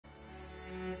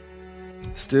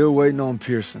Still waiting on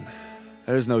Pearson.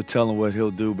 There's no telling what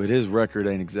he'll do, but his record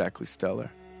ain't exactly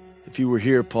stellar. If you were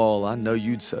here, Paul, I know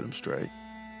you'd set him straight.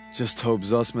 Just hope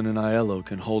Zussman and Aiello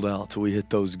can hold out till we hit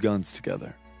those guns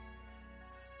together.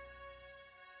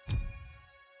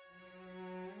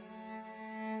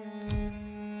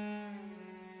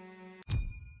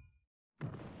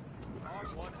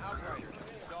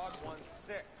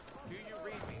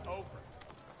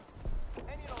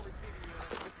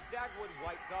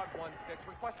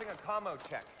 Requesting a commo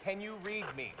check. Can you read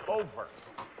me? Over.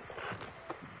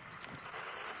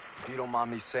 If you don't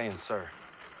mind me saying, sir,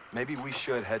 maybe we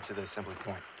should head to the assembly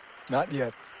point. Not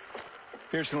yet.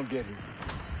 Pearson will get here.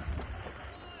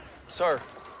 Sir!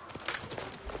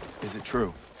 Is it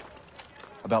true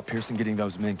about Pearson getting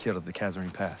those men killed at the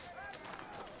Kazarine Pass?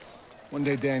 One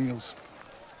day, Daniels,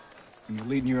 when you're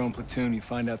leading your own platoon, you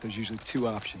find out there's usually two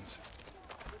options.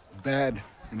 Bad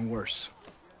and worse.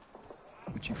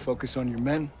 Would you focus on your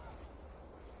men?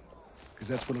 Because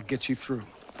that's what'll get you through.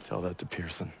 Tell that to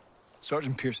Pearson.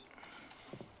 Sergeant Pearson.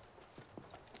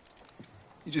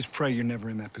 You just pray you're never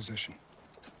in that position.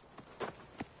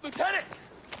 Lieutenant!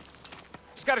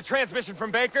 Just got a transmission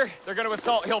from Baker. They're gonna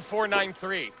assault Hill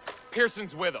 493.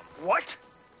 Pearson's with them. What?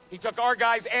 He took our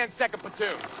guys and second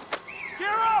platoon. Gear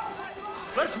up!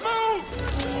 Let's move!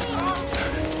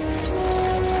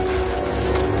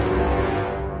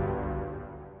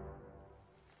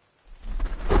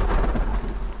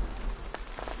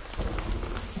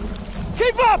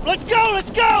 Keep up! Let's go!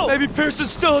 Let's go! Maybe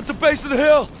Pearson's still at the base of the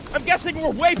hill. I'm guessing we're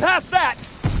way past that.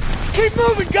 Keep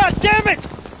moving, goddammit!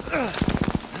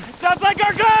 Sounds like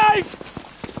our guys!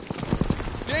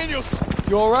 Daniels!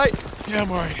 You all right? Yeah,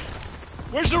 I'm all right.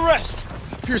 Where's the rest?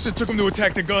 Pearson took him to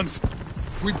attack the guns.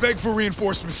 We begged for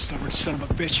reinforcements. Stubborn son of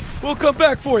a bitch. We'll come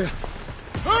back for you.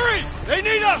 Hurry! They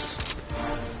need us!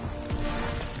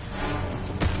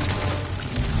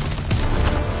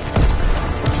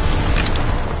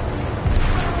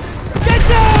 Get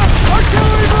down!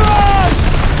 Artillery barrage!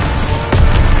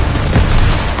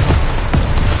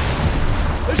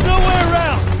 There's no way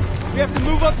around. We have to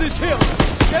move up this hill.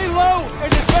 Stay low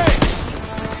and advance.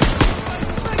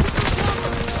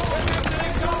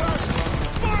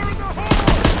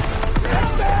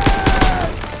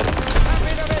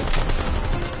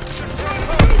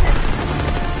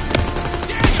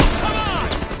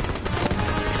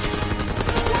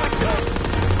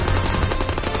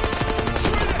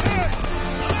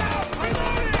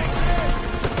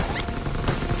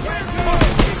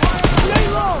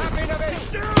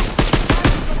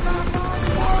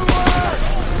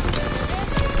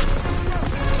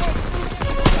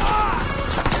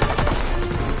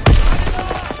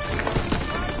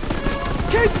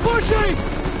 Keep pushing!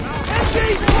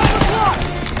 MG's trying to block!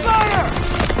 Fire!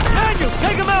 Daniels,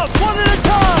 take them out one at a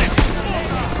time!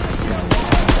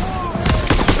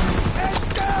 Heads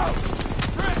down!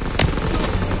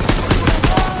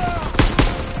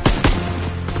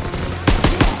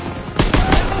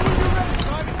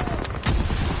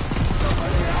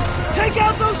 Take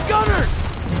out those gunners!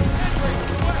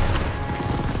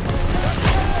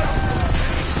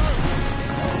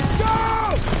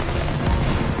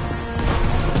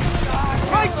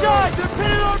 Right side! They're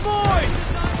pinning our boys!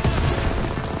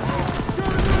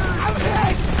 I'm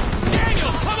hit!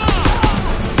 Daniels, come on!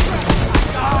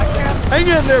 Hang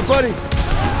in there, buddy.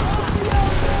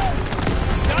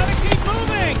 Gotta keep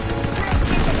moving!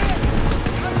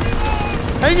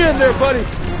 Hang in there, buddy.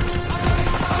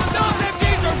 Those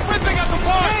MGs are ripping us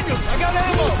apart! Daniels, I got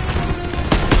ammo!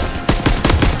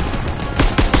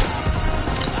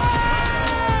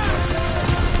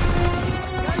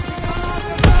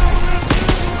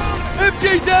 MG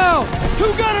down!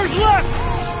 2 gunners left!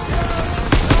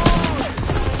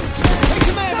 Take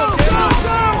command of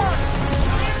them!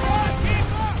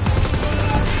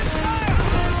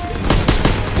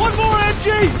 One more MG!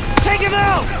 Take him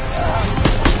out!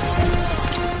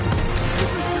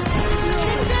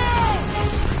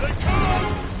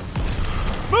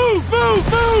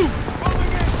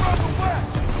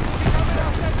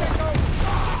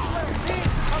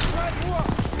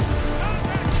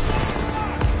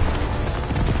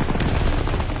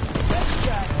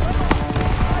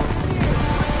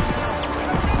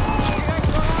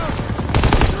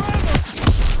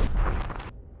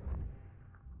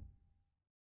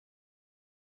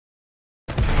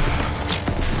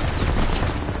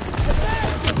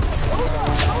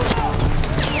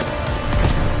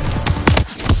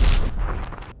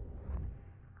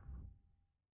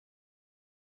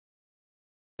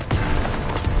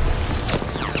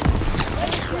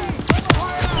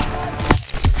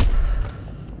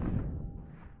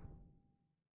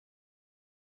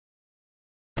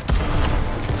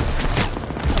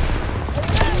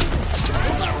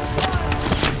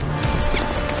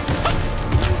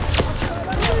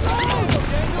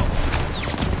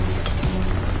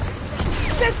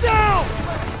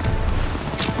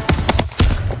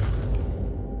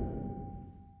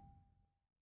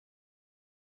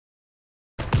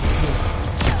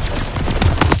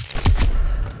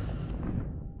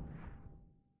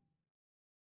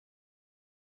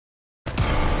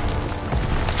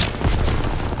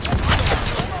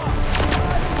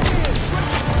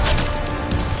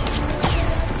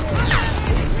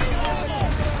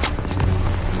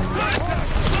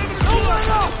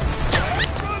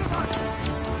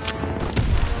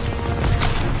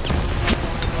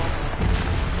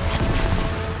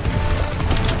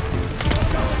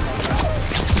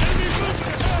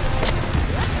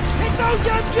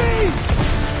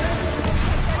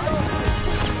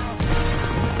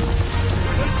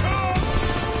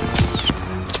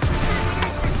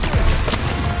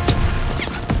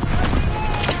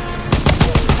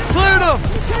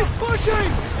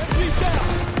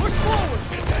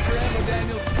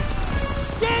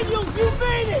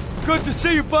 Good to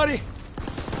see you, buddy.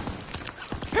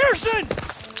 Pearson!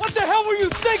 What the hell were you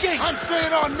thinking? I'm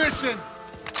staying on mission.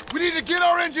 We need to get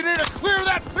our engineer to clear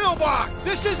that pillbox.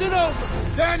 This isn't over.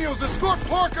 Daniels, escort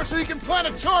Parker so he can plant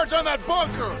a charge on that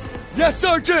bunker. Yes,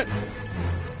 Sergeant!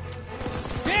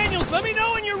 Daniels, let me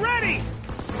know when you're ready.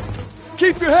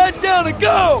 Keep your head down and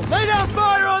go! Lay down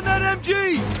fire on that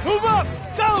MG. Move up.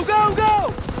 Go, go,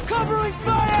 go. Covering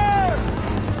fire.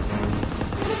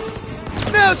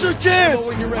 Now's your chance!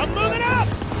 I'm moving up.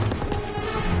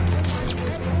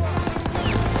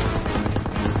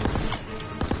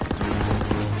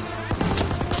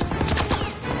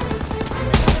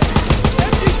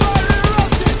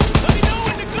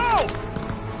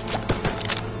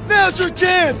 Now's your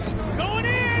chance! Going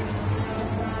in!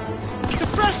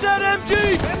 Suppress that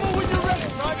MG! Ammo when you're ready,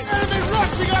 Private! Enemy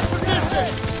rushing our position!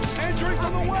 Entering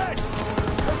from the west!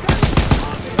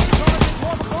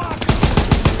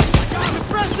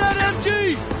 Suppress that MG!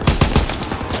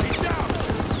 He's down!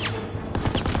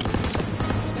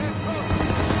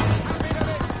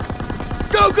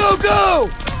 Go, go, go!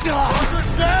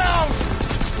 Bunker's down!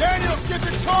 Daniels, get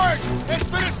the charge and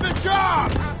finish the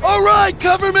job! All right,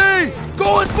 cover me!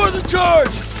 Going for the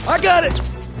charge! I got it!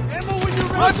 Ammo when you're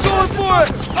ready! I'm going for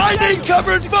it! I need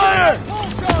cover and fire! Full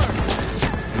charge!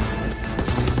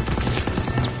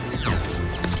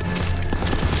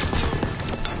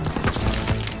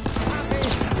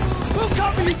 We'll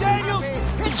cover you, Daniels!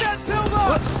 Hit that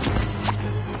pillbox!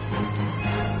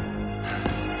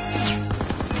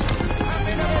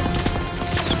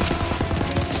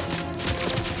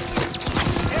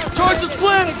 Charge is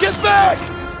planted! Get back!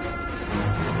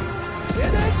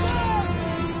 Here they come!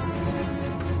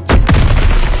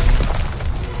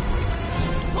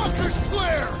 Bunker's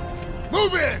clear!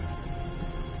 Move in!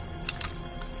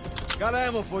 Got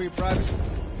ammo for you, Private.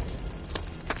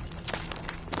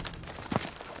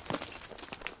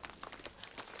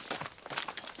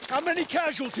 How many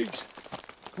casualties?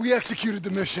 We executed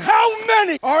the mission. How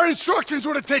many? Our instructions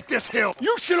were to take this hill.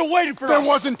 You should have waited for There us.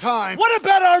 wasn't time. What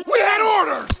about our... We had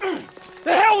orders!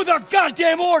 The hell with our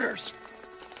goddamn orders!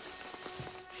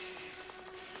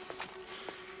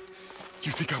 Do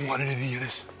you think I wanted any of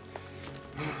this?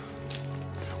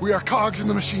 We are cogs in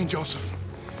the machine, Joseph.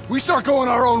 We start going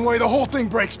our own way, the whole thing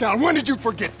breaks down. When did you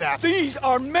forget that? These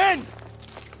are men!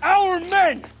 Our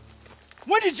men!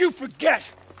 When did you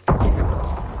forget?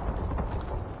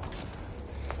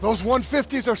 Those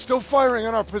 150s are still firing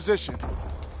on our position.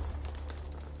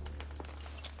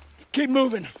 Keep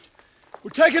moving.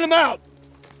 We're taking them out.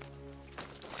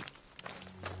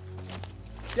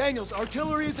 Daniels,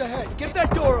 artillery is ahead. Get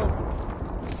that door open.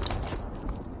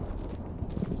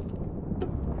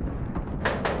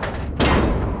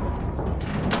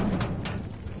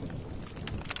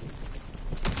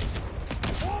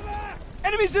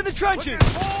 Enemies in the trenches!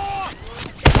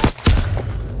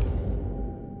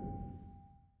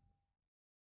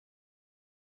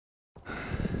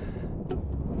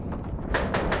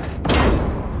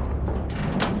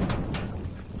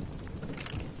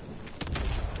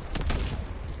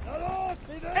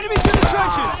 Enemies in the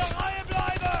trenches!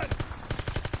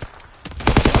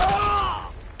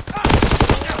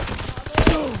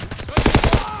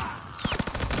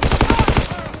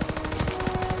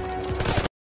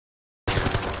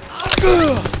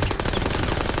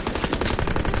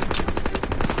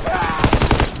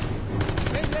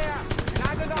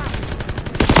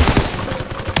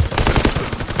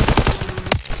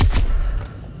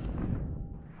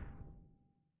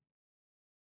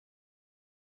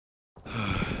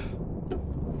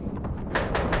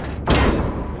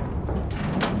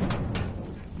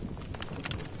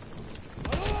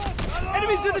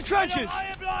 Enemies in the trenches!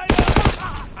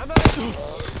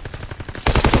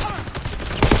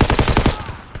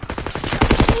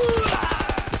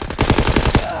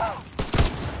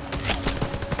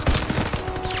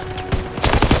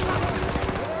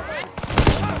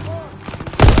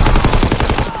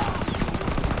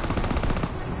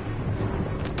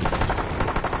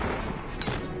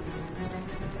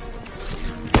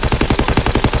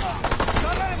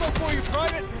 Got ammo for you,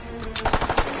 Private!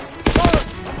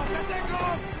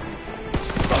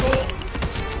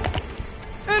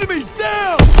 Enemies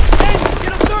down! Hey,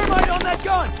 get a thermite on that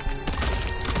gun!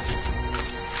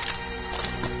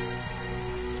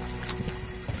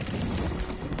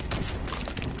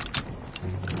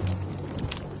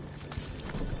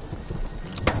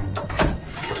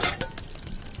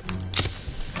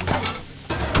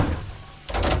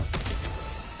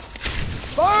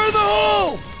 Fire in the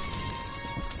hole!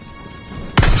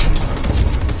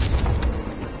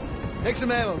 Take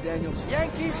some ammo, Daniels.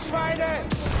 Yankee Schweine!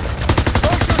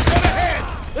 Bunker's head ahead!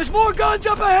 There's more guns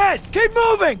up ahead! Keep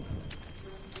moving!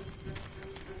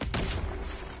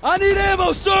 I need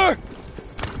ammo, sir!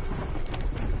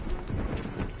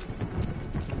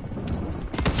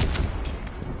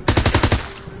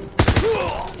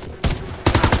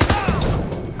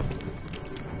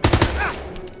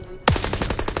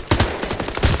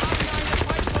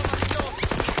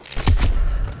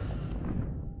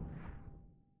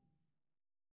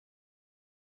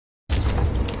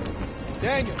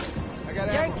 Daniel, I got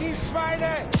ammo. Yankee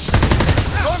Schweine!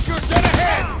 Bunker dead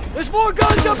ahead! There's more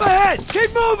guns up ahead!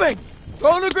 Keep moving!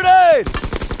 Throwing a grenade!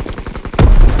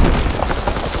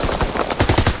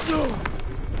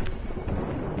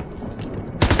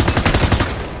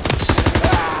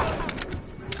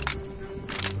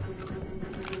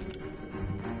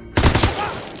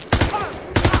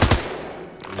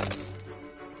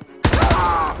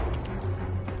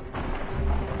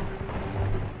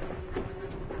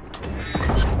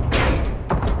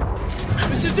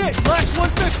 This is it! Last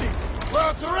 150!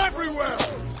 Rounds are everywhere!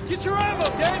 Get your ammo,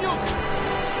 Daniel!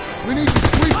 We need to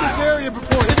sweep this area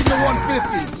before hitting the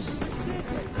 150s.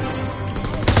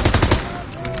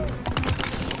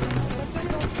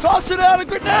 Toss it out a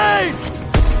grenade!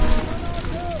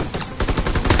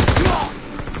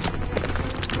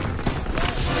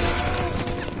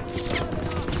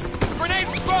 Grenade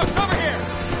exposed! Over here!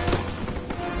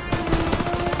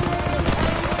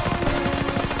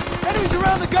 Enemies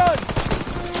around the gun!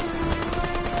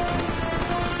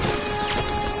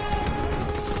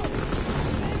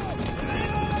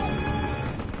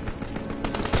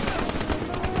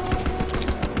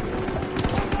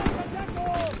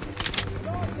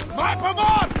 Map 'em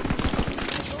up!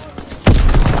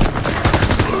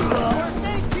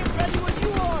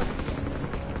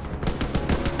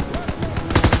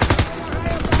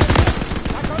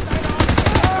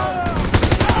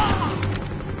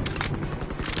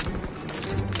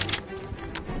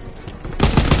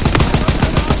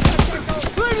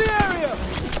 Clear the area!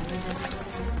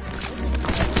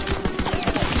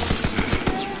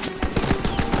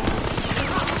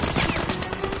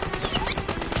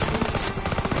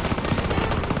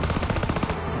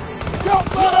 Jump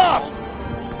that up!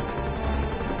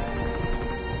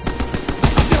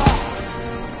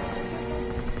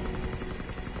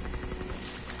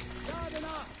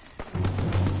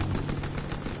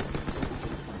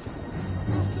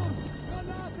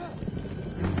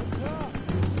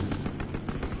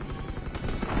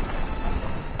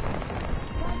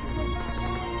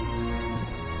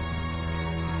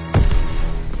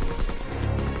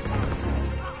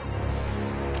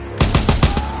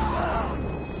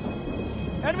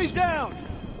 Enemies down!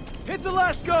 Hit the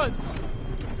last guns!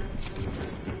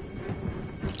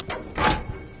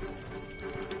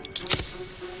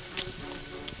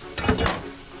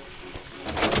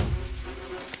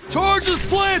 Charges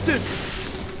planted!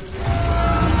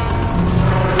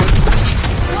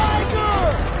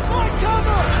 Tiger! Find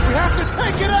cover! We have to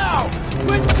take it out!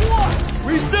 With what?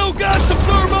 We still got some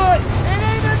thermite! It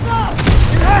ain't enough!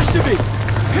 It has to be!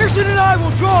 Pearson and I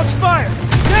will draw its fire!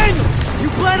 Daniels, you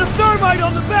plant a thermite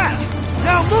on the back!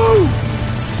 Now move!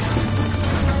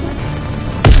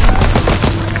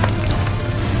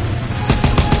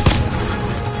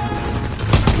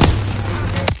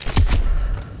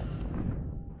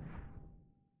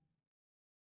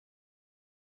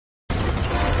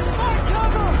 Find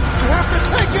cover! We have to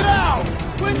take it out!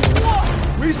 With what?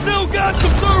 We still got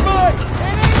some thermite!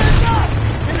 It ain't enough!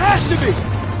 It has to be!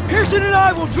 Pearson and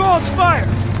I will draw its fire!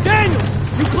 Daniels,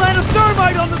 you plant a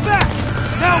thermite on the back!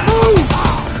 Now move!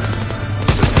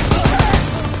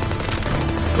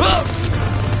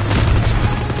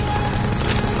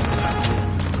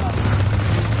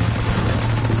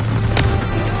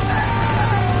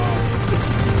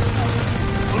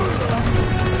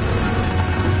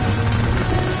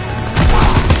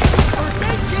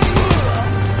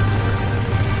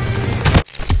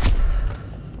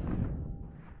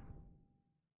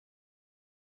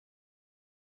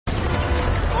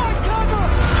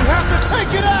 We have to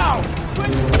take it out!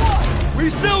 With what? We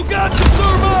still got some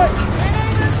thermite! It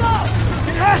ain't enough!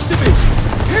 It has to be!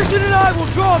 Pearson and I will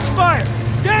draw its fire!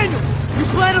 Daniels, you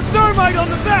plant a thermite on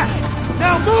the back!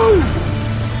 Now move!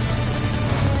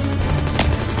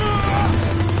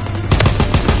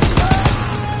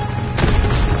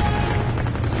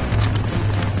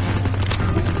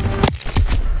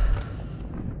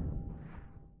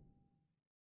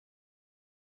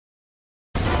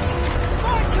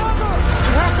 Find cover!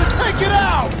 We have to take it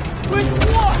out! With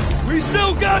what? We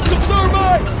still got some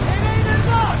thermite! It ain't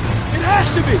enough! It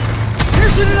has to be!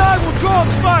 Pearson and I will draw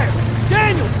its fire!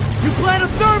 Daniels, you plant a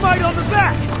thermite on the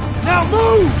back! Now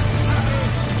move!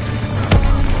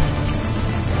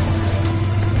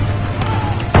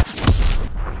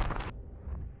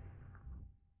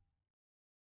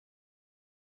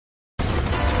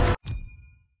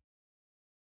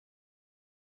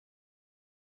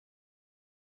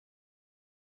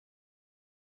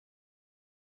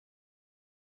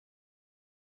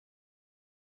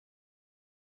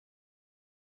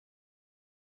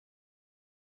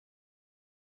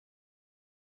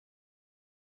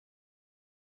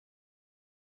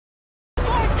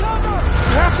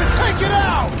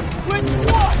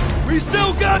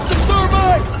 still got some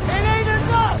thermite! It ain't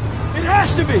enough! It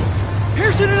has to be!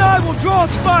 Pearson and I will draw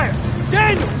its fire!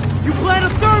 Daniels, you plant a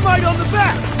thermite on the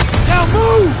back! Now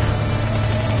move!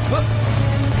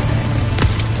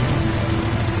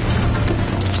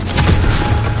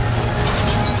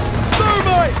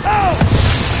 Thermite, out!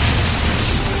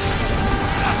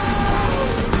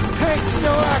 Tank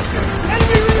still active!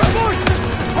 Enemy reinforcements!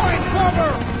 Find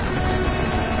cover!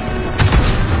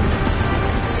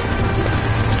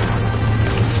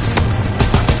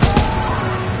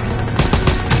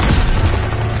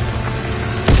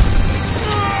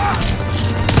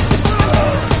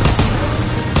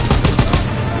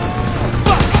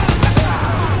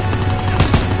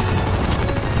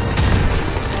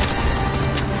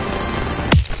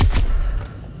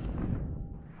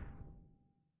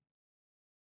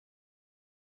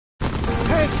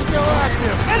 Tank still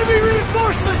active! Enemy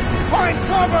reinforcements! Find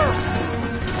cover!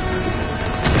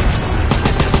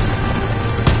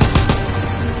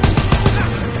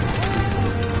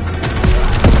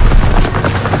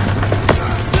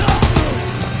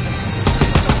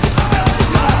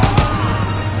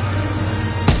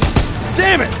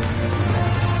 Damn it!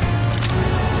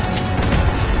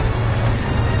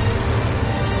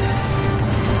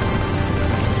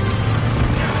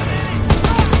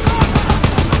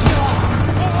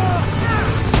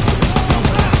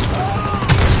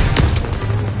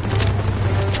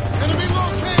 Enemy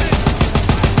located!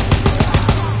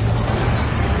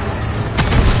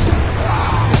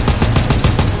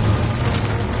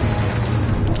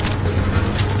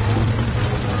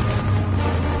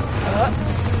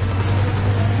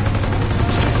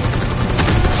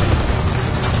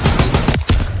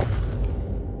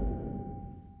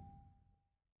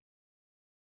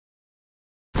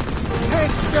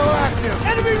 Tank still active!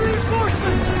 Enemy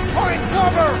reinforcements! Find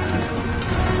cover!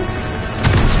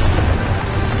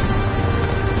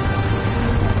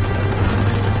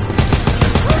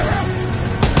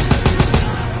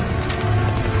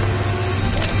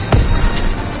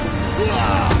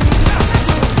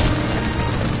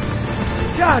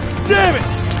 God damn it!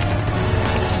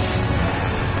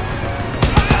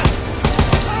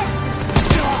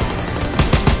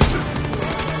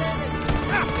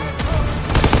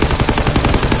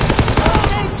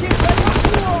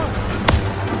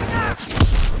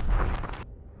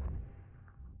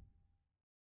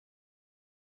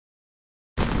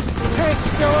 Tank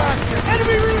still active!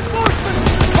 Enemy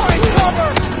reinforcements! Find cover!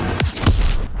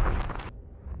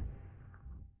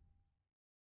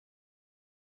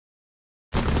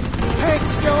 Tank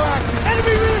still active!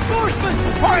 Enemy reinforcements!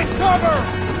 Find cover!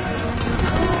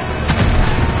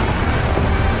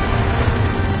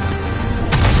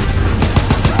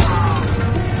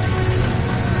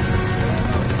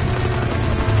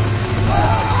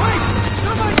 Wait!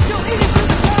 Somebody's still eating through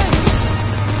the tank!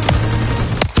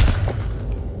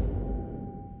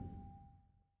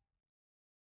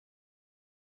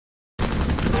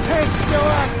 Tank still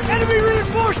active! Enemy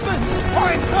reinforcements!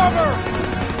 Find cover!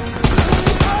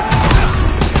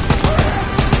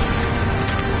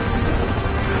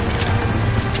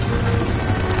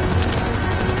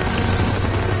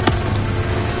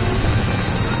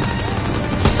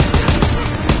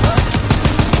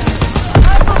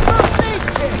 I'm a first aid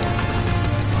kit!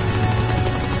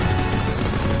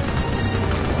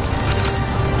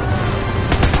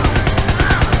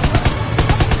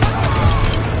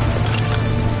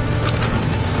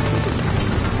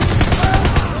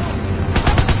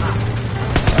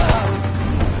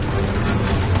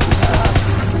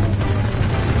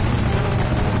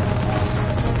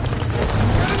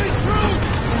 Enemy troops!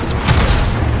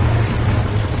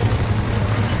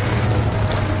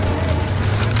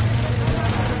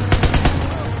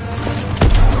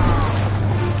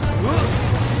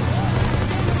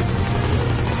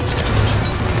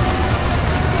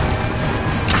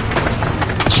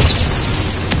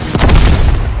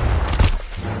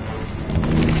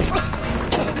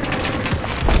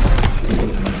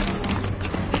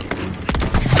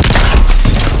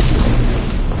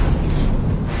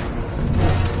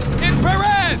 It's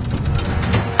Perez!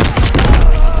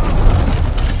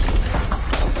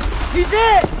 He's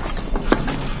it!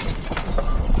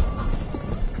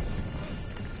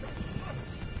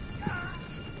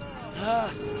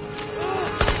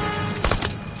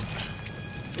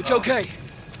 It's okay.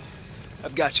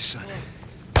 I've got you, son.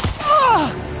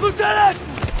 Lieutenant!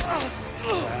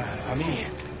 Armee.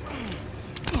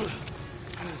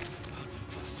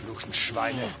 Verfluchten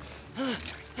Schweine.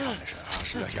 Amerikanische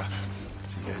Arschlöcher.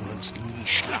 Sie werden uns nie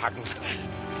schlagen.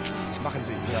 Was machen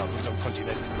Sie hier auf unserem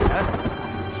Kontinent? Hä?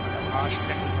 Am Arsch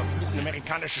lecken verfluchten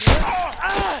amerikanische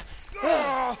Schweine.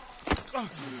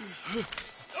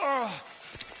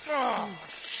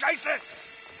 Scheiße!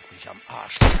 Mich am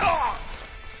Arsch.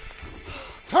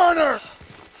 Turner!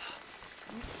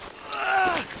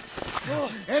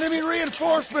 Enemy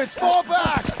reinforcements! Fall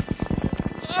back!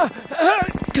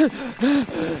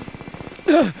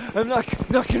 I'm not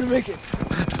gonna make it.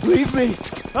 Leave me.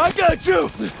 I got you!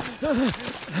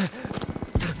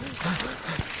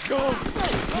 Go!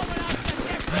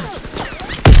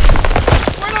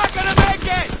 We're not gonna make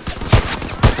it!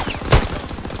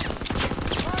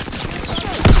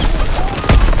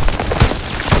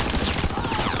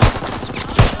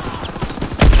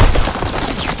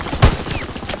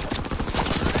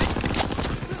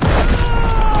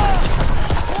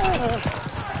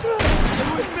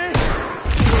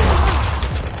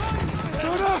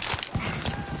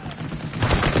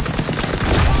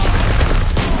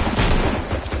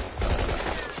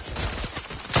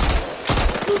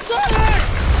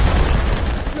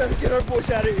 Get our boys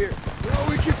out of here. No,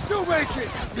 we can still make it.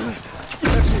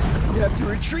 You have to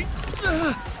retreat.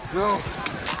 No,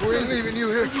 we ain't leaving you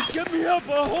here. You get me up,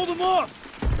 I'll hold them off.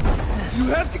 You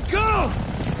have to go.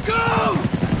 Go!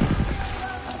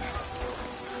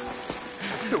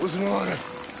 It was an honor.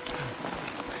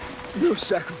 No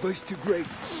sacrifice too great.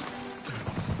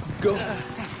 Go.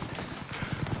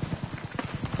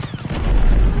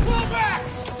 Fall back!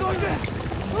 Sergeant!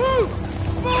 Move!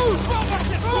 Move! Fall back!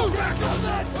 Move!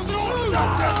 Go!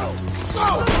 Go!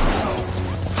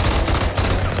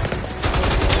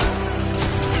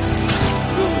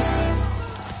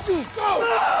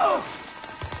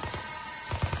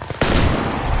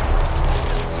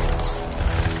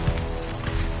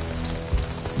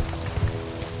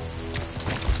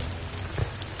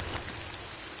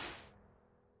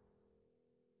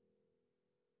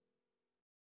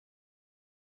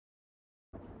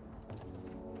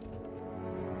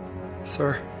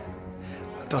 Sir,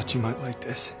 I thought you might like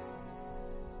this.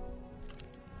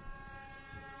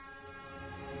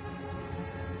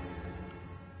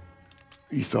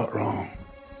 You thought wrong.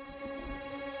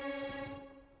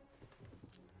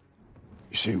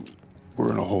 You see,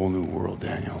 we're in a whole new world,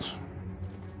 Daniels.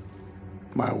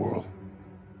 My world.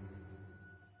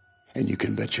 And you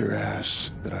can bet your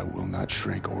ass that I will not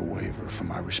shrink or waver from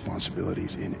my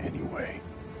responsibilities in any way.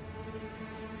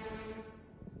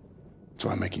 So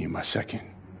I'm making you my second.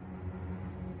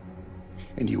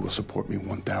 And you will support me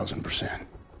 1,000%.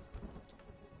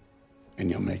 And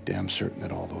you'll make damn certain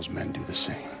that all those men do the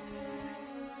same.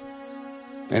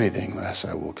 Anything less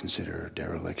I will consider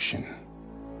dereliction.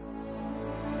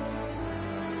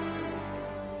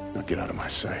 Now get out of my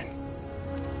sight.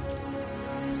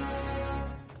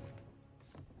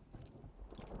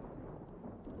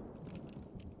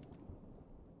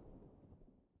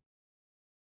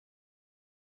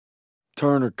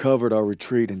 Turner covered our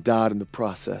retreat and died in the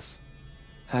process.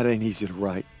 That ain't easy to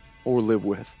write or live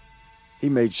with. He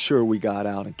made sure we got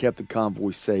out and kept the convoy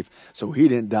safe so he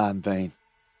didn't die in vain.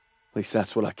 At least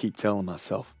that's what I keep telling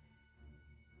myself.